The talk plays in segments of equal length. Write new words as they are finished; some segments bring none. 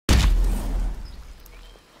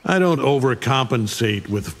I don't overcompensate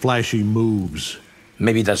with flashy moves.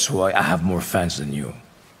 Maybe that's why I have more fans than you.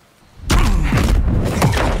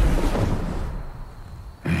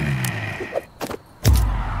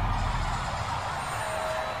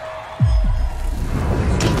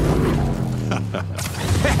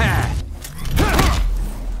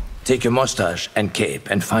 Take your mustache and cape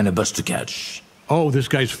and find a bus to catch. Oh, this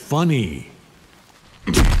guy's funny.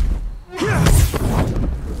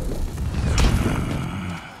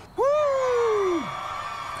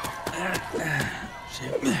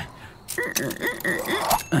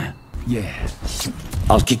 Yeah.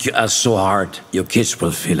 I'll kick your ass so hard, your kids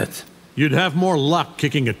will feel it. You'd have more luck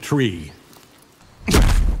kicking a tree.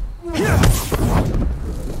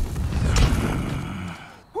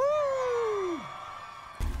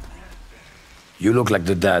 You look like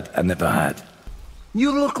the dad I never had.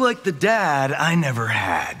 You look like the dad I never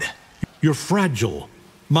had. You're fragile.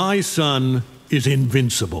 My son is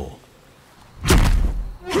invincible.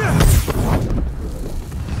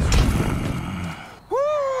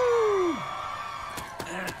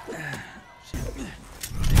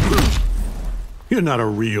 You're not a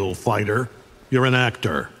real fighter. You're an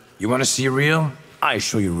actor. You wanna see real? I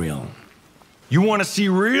show you real. You want to see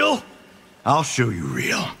real? I'll show you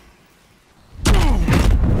real.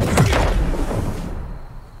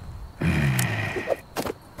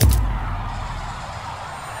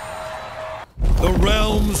 The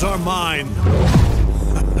realms are mine.